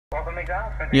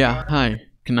McDonald's. Yeah, hi.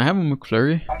 Can I have a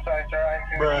McFlurry? I'm sorry, sir. I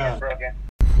assume it's broken.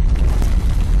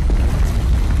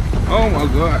 Oh my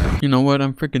god. You know what?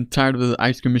 I'm freaking tired of the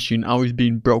ice cream machine always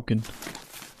being broken.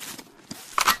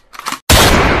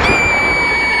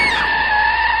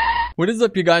 What is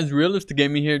up, you guys? Realistic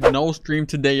Gaming here. No stream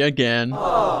today again.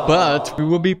 But we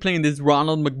will be playing this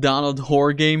Ronald McDonald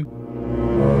horror game.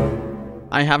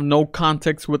 I have no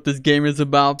context what this game is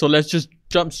about, so let's just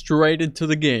jump straight into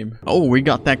the game. Oh, we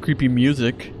got that creepy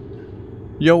music.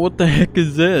 Yo, what the heck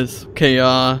is this? Okay,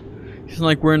 it's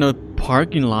like we're in a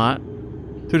parking lot.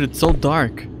 Dude, it's so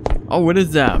dark. Oh, what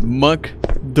is that?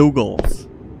 McDougal's.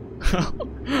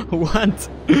 What?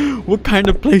 What kind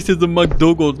of place is a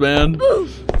McDougal's, man?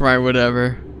 Right,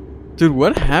 whatever. Dude,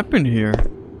 what happened here?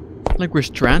 Like we're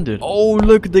stranded. Oh,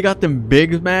 look, they got them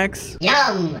Big Macs.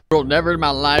 Yum! Bro, never in my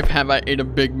life have I ate a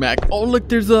Big Mac. Oh, look,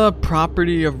 there's a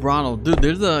property of Ronald. Dude,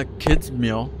 there's a kid's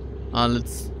meal.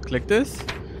 Let's click this.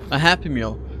 A Happy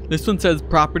Meal. This one says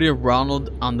property of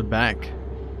Ronald on the back.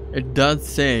 It does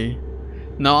say...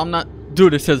 No, I'm not...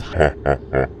 Dude, it says...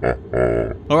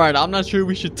 Alright, I'm not sure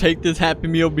we should take this Happy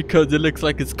Meal because it looks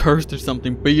like it's cursed or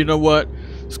something. But you know what?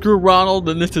 Screw Ronald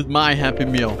and this is my Happy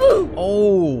Meal.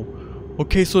 Oh!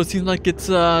 Okay, so it seems like it's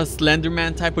a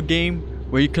Slenderman type of game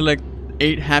where you collect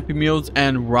 8 Happy Meals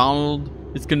and Ronald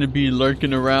is gonna be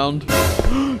lurking around.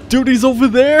 Dude, he's over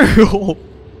there!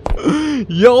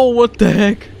 Yo, what the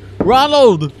heck?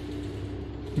 Ronald!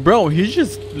 Bro, he's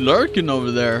just lurking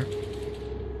over there.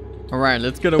 Alright,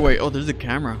 let's get away. Oh, there's a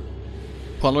camera.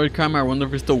 Polaroid camera, I wonder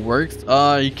if it still works.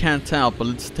 You can't tell, but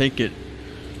let's take it.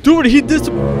 Dude,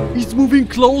 he's moving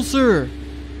closer.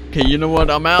 Okay, you know what?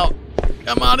 I'm out.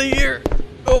 I'm out of here.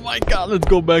 Oh my god, let's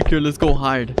go back here. Let's go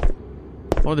hide.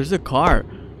 Oh, there's a car.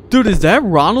 Dude, is that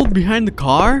Ronald behind the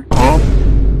car?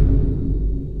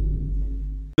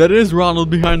 That is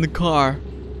Ronald behind the car.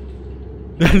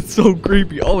 That's so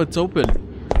creepy. Oh, it's open.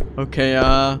 Okay,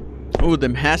 oh,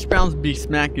 them hash browns be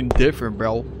smacking different,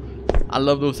 bro. I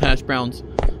love those hash browns.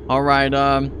 Alright,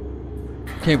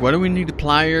 okay, what do we need?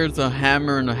 Pliers, a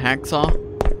hammer, and a hacksaw?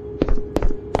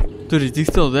 Dude, is he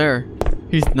still there?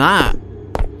 He's not.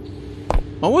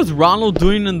 What was Ronald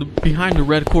doing behind the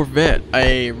red Corvette?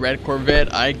 A red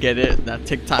Corvette, I get it. That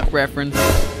TikTok reference.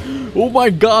 Oh my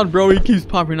god, bro, he keeps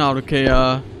popping out. Okay,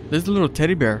 there's a little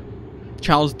teddy bear.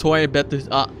 Child's toy. I bet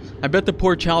the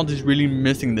poor child is really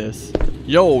missing this.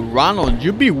 Yo, Ronald,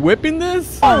 you be whipping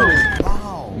this?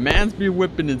 Wow. Man's be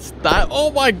whipping in style.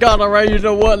 Oh my god, alright, you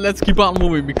know what? Let's keep on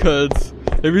moving because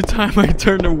every time I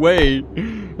turn away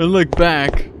and look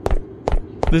back,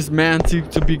 this man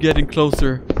seems to be getting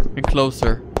closer and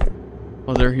closer.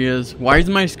 Oh, there he is. Why is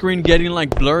my screen getting like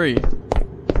blurry?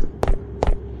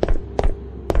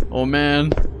 Oh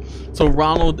man. So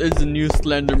Ronald is the new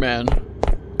Slender Man.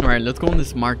 Alright, let's go in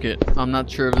this market. I'm not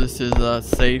sure if this is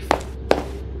safe.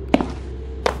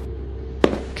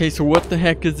 Okay, so what the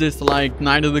heck is this? Like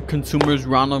Night of the Consumers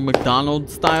Ronald McDonald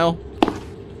style?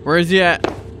 Where is he at?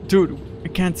 Dude, I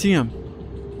can't see him.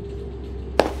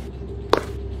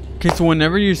 Okay, so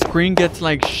whenever your screen gets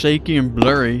like shaky and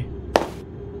blurry,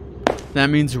 that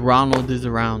means Ronald is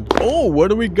around. Oh, what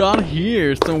do we got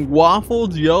here? Some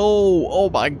waffles? Yo, oh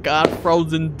my god,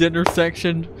 frozen dinner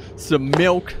section. Some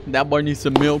milk. That boy needs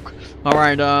some milk.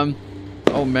 Alright,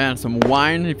 oh man, some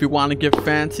wine if you want to get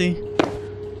fancy.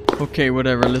 Okay,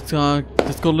 whatever. Let's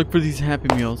go look for these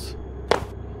Happy Meals.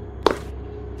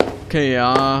 Okay,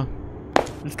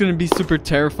 it's gonna be super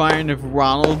terrifying if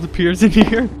Ronald appears in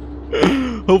here.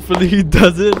 Hopefully he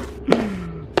doesn't.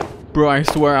 Bro, I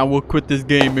swear I will quit this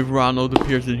game if Ronald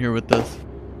appears in here with us.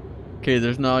 Okay,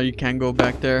 you can't go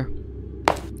back there.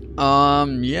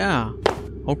 Yeah.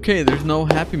 Okay, there's no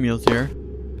Happy Meals here.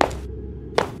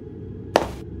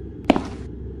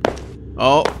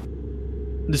 Oh.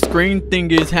 The screen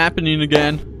thing is happening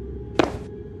again.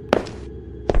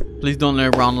 Please don't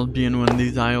let Ronald be in one of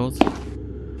these aisles.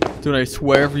 Dude, I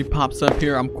swear if he pops up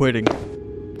here, I'm quitting.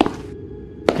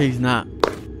 Okay, he's not.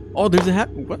 Oh, there's a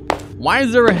what? Why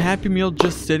is there a Happy Meal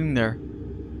just sitting there?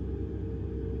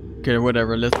 Okay,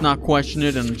 whatever. Let's not question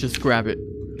it and just grab it.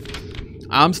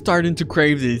 I'm starting to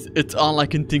crave these. It's all I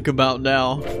can think about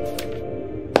now.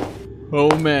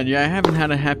 Oh man, yeah, I haven't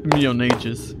had a Happy Meal in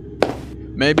ages.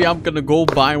 Maybe I'm gonna go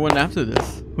buy one after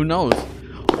this. Who knows?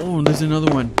 Oh, there's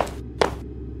another one.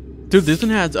 Dude, this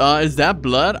one has, is that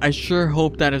blood? I sure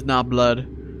hope that is not blood.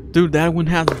 Dude, that one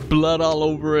has blood all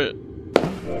over it.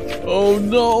 Oh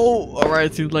no!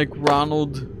 Alright, seems like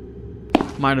Ronald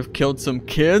might have killed some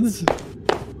kids.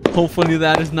 Hopefully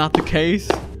that is not the case.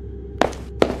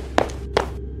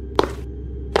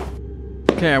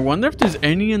 Okay, I wonder if there's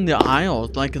any in the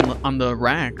aisles, like on the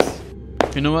racks.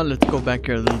 You know what? Let's go back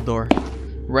here to this door.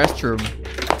 Restroom.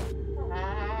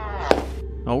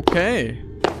 Okay.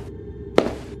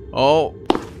 Oh.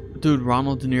 Dude,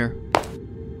 Ronald's in here.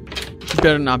 You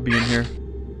better not be in here.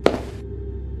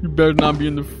 You better not be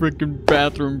in the freaking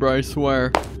bathroom, bro, I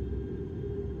swear.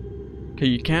 Okay,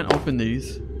 you can't open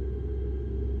these.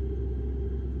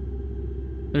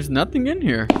 There's nothing in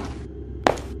here.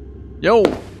 Yo,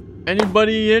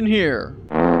 anybody in here?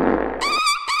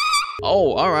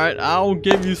 Oh, alright. I'll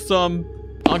give you some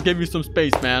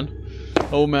space, man.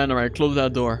 Oh man, alright, close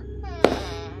that door.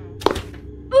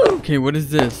 Okay, what is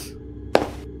this?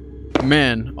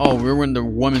 Man, oh, we're in the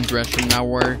women's restroom now.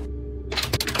 We're...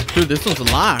 Dude, this one's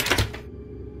locked.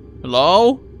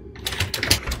 Hello?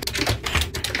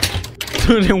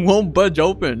 Dude, it won't budge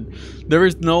open. There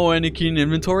is no any key in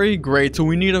inventory. Great, so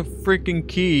we need a freaking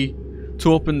key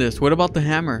to open this. What about the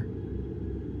hammer?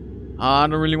 I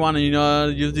don't really want to,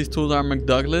 use these tools. Are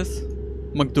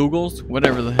McDougal's,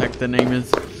 whatever the heck the name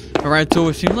is. Alright, so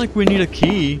it seems like we need a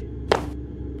key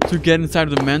to get inside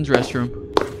of the men's restroom.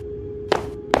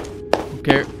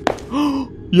 Okay.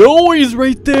 Yo, he's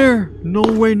right there. No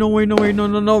way, no way, no way, no,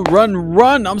 no, no. Run,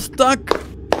 run. I'm stuck.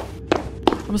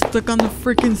 I'm stuck on the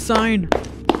freaking sign.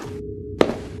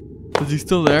 Is he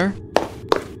still there?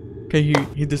 Okay,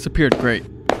 he disappeared. Great.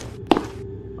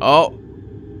 Oh.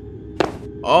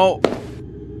 Oh.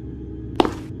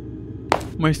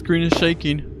 My screen is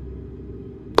shaking.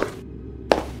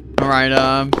 Alright,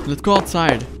 let's go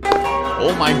outside.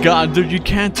 Oh my god, dude, you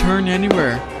can't turn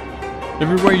anywhere.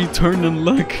 Everywhere you turn and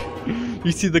look,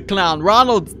 you see the clown.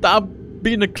 Ronald, stop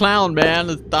being a clown, man.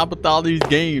 Let's stop with all these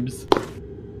games.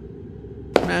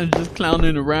 Man, just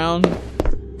clowning around.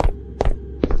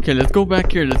 Okay, let's go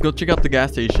back here. Let's go check out the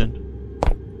gas station.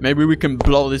 Maybe we can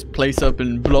blow this place up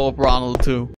and blow up Ronald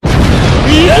too.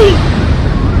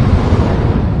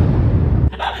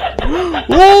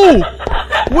 Whoa!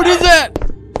 What is that?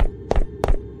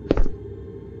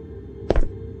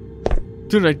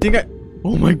 Dude, I think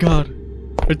oh my god.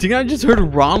 I think I just heard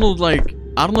Ronald, like,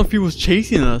 I don't know if he was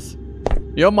chasing us.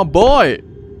 Yo, my boy.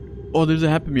 Oh, there's a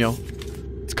Happy Meal.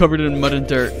 It's covered in mud and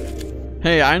dirt.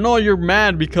 Hey, I know you're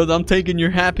mad because I'm taking your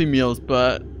Happy Meals,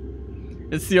 but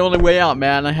it's the only way out,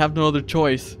 man. I have no other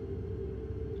choice.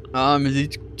 Is he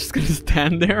just gonna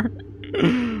stand there?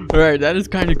 Alright, that is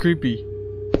kind of creepy.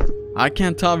 I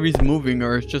can't tell if he's moving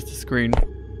or it's just a screen.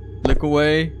 Look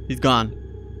away. He's gone.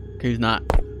 Okay, he's not.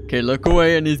 Okay, look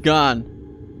away and he's gone.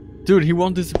 Dude, he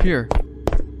won't disappear.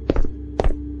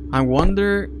 I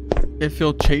wonder if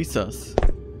he'll chase us.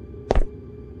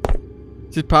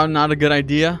 This is probably not a good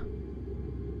idea.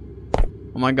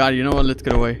 Oh my god, you know what? Let's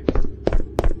get away.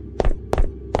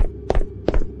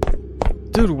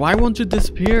 Dude, why won't you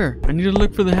disappear? I need to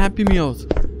look for the Happy Meals.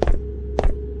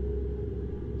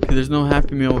 Okay, there's no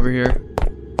Happy Meal over here.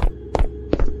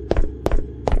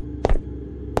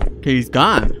 Okay, he's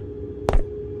gone.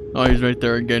 Oh, he's right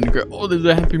there again. Oh, there's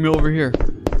a Happy Meal over here.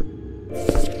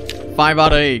 5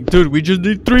 out of 8. Dude, we just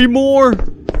need 3 more.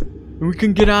 And we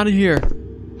can get out of here.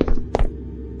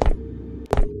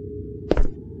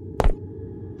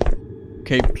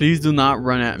 Okay, please do not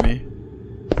run at me.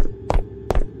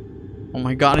 Oh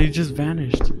my god, he just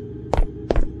vanished.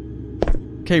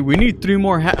 Okay, we need 3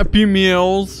 more Happy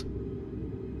Meals.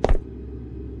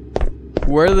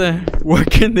 Where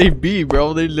can they be,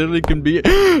 bro? They literally can be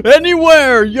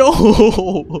anywhere. Yo,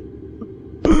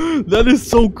 that is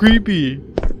so creepy.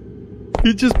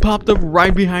 He just popped up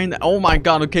right behind. Oh my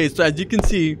god. Okay, so as you can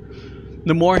see,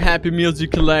 the more Happy Meals you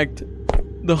collect,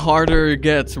 the harder it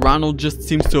gets. Ronald just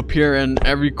seems to appear in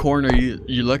every corner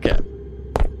you look at.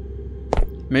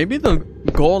 Maybe the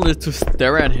goal is to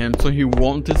stare at him so he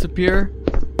won't disappear.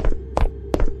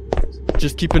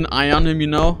 Just keep an eye on him,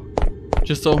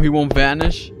 just so he won't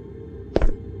vanish.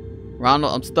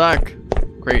 Ronald, I'm stuck.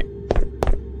 Great.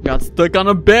 Got stuck on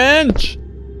a bench.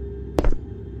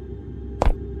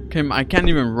 Okay, I can't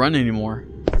even run anymore.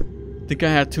 I think I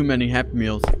had too many Happy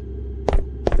Meals.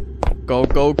 Go,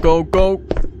 go, go, go.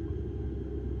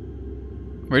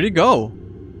 Where'd he go?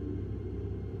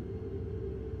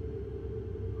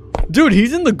 Dude,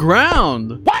 he's in the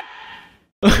ground. What?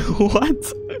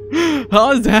 What?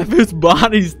 How is half his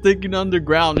body sticking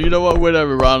underground? You know what?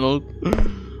 Whatever, Ronald.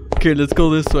 Okay, let's go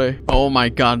this way. Oh my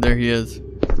god, there he is.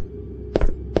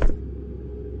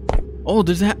 Oh,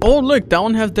 there's a oh look, that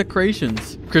one has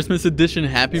decorations. Christmas edition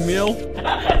Happy Meal.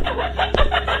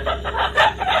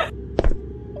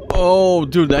 Oh,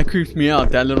 dude, that creeps me out.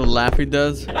 That little laugh he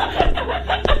does.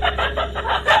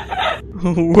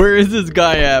 Where is this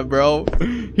guy at, bro?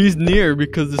 He's near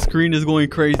because the screen is going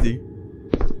crazy.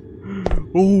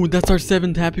 Oh, that's our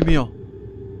 7th Happy Meal.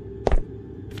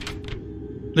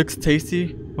 Looks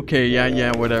tasty. Okay,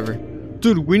 yeah, whatever.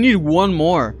 Dude, we need one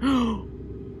more.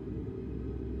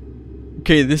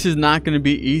 Okay, this is not gonna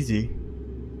be easy.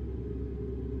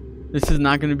 This is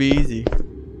not gonna be easy.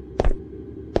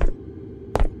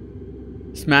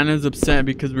 This man is upset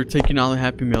because we're taking all the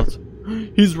Happy Meals.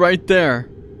 He's right there.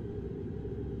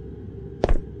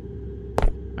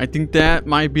 I think that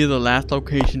might be the last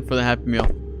location for the Happy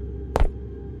Meal.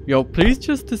 Yo, please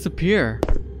just disappear.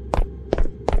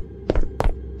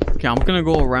 Okay, I'm gonna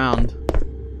go around.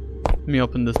 Let me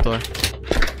open this door.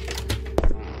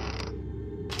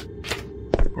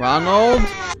 Ronald?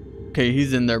 Okay,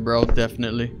 he's in there, bro.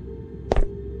 Definitely.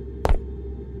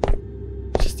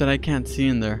 Just that I can't see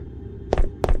in there.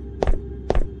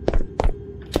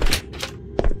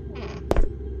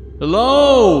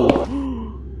 Hello?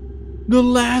 The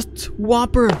last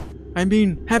Whopper. I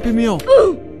mean, Happy Meal.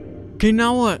 Okay,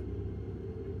 now what?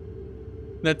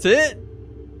 That's it?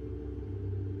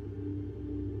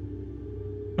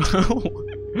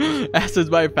 Access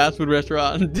by a fast food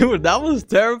restaurant. Dude, that was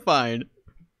terrifying.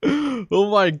 Oh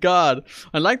my god.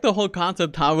 I like the whole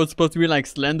concept how it was supposed to be like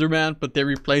Slender Man, but they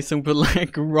replaced him with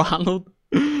like Ronald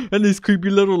and these creepy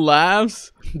little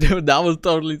laughs. Dude, that was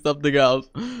totally something else.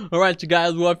 Alright, you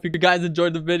guys, well, if you guys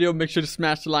enjoyed the video, make sure to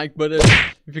smash the like button.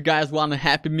 If you guys want a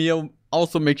Happy Meal,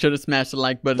 also make sure to smash the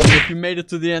like button. If you made it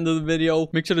to the end of the video,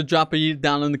 make sure to drop a yeet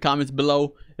down in the comments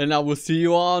below, and I will see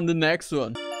you on the next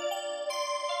one.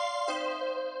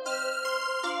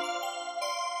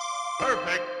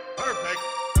 Perfect, perfect.